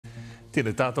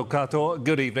Tēnā tātou katoa,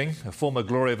 good evening. A former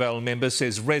Gloriavale member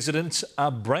says residents are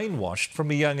brainwashed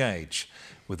from a young age,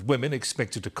 with women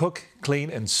expected to cook, clean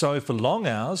and sew for long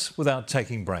hours without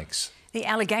taking breaks. The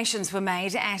allegations were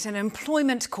made at an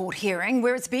employment court hearing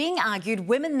where it's being argued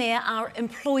women there are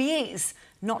employees,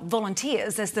 not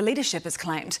volunteers, as the leadership has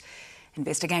claimed.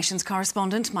 Investigations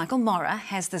correspondent Michael Morra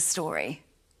has this story.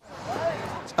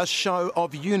 A show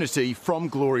of unity from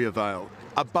Gloriavale.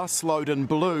 A busload in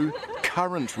blue,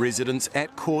 current residents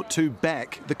at court to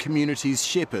back the community's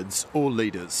shepherds or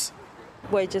leaders.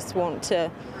 We just want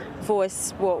to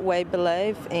voice what we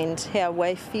believe and how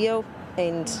we feel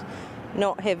and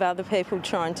not have other people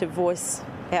trying to voice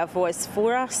our voice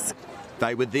for us.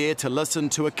 They were there to listen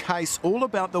to a case all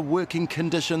about the working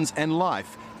conditions and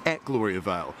life at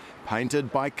Gloriavale,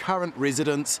 painted by current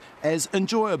residents as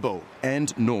enjoyable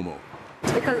and normal.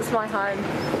 Because it's my home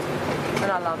and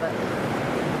I love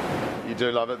it. You do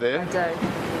love it there? I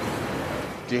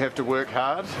do. Do you have to work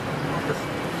hard?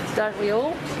 Don't we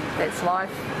all? That's life.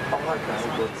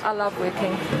 I love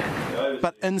working.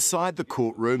 But inside the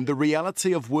courtroom, the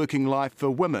reality of working life for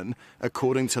women,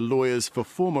 according to lawyers for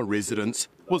former residents,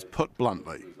 was put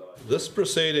bluntly. This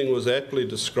proceeding was aptly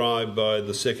described by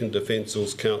the Second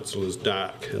Defence's counsel as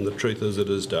dark, and the truth is it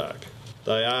is dark.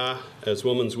 They are, as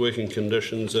women's working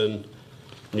conditions in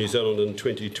New Zealand in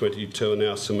 2022 in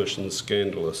our submission,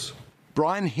 scandalous.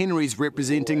 Brian Henry's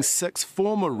representing 6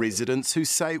 former residents who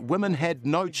say women had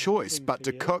no choice but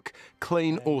to cook,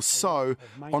 clean or sew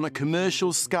on a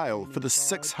commercial scale for the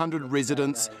 600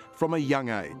 residents from a young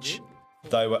age.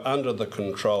 They were under the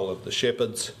control of the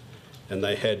shepherds and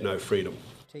they had no freedom.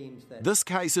 This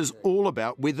case is all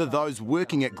about whether those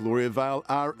working at Gloriavale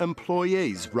are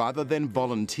employees rather than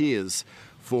volunteers.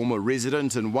 Former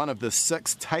resident and one of the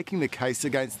 6 taking the case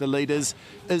against the leaders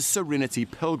is Serenity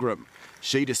Pilgrim.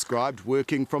 She described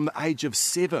working from the age of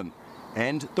 7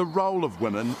 and the role of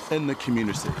women in the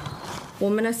community.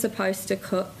 Women are supposed to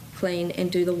cook, clean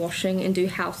and do the washing and do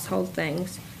household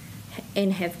things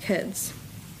and have kids.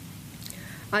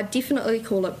 I definitely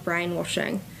call it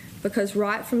brainwashing because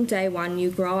right from day one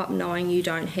you grow up knowing you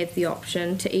don't have the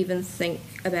option to even think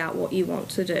about what you want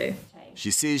to do. She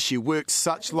says she worked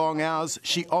such long hours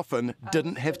she often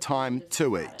didn't have time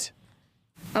to eat.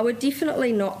 I would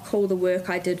definitely not call the work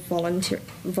I did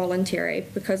voluntary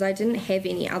because I didn't have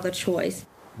any other choice.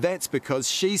 That's because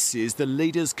she says the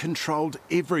leaders controlled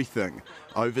everything.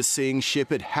 Overseeing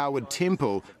shepherd Howard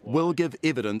Temple will give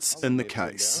evidence in the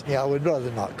case. Yeah, I would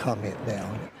rather not comment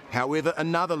now. However,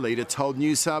 another leader told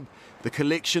Newshub the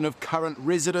collection of current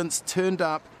residents turned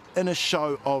up in a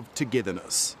show of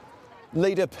togetherness.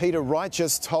 Leader Peter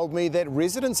Righteous told me that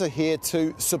residents are here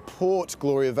to support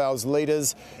Gloriavale's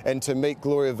leaders and to meet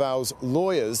Gloriavale's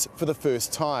lawyers for the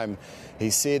first time. He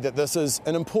said that this is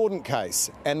an important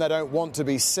case and they don't want to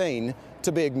be seen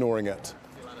to be ignoring it.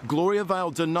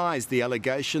 Gloriavale denies the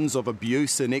allegations of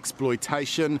abuse and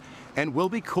exploitation and will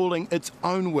be calling its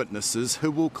own witnesses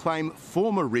who will claim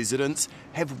former residents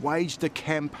have waged a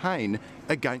campaign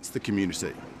against the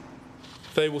community.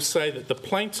 They will say that the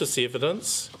plaintiff's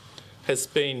evidence has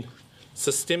been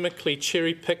systemically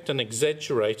cherry-picked and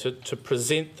exaggerated to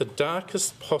present the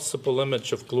darkest possible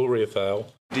image of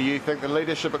Gloriavale. Do you think the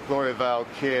leadership at Gloriavale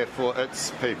care for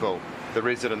its people, the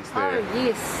residents there? Oh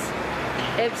yes,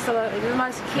 absolutely. The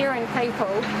most caring people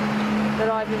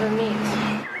that I've ever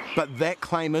met. But that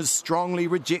claim is strongly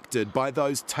rejected by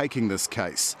those taking this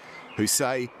case, who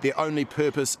say their only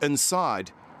purpose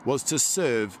inside was to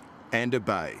serve and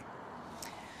obey.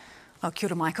 Well, kia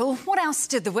ora, Michael. What else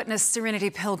did the witness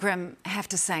Serenity Pilgrim have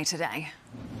to say today?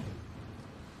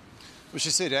 Well,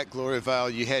 she said at Gloriavale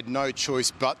you had no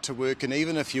choice but to work, and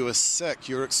even if you were sick,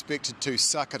 you were expected to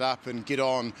suck it up and get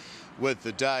on with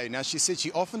the day. Now, she said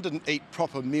she often didn't eat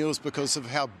proper meals because of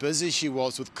how busy she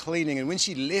was with cleaning, and when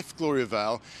she left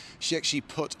Gloriavale, she actually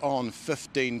put on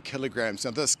 15 kilograms.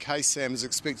 Now, this case, Sam, is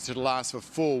expected to last for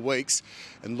 4 weeks,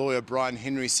 and lawyer Brian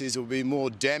Henry says there will be more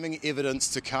damning evidence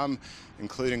to come,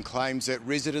 including claims that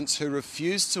residents who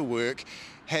refused to work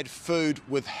had food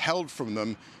withheld from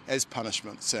them as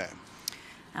punishment. Sam.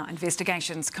 Our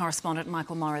investigations correspondent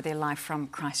Michael Morra there live from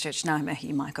Christchurch. Nā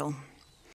mihi, Michael.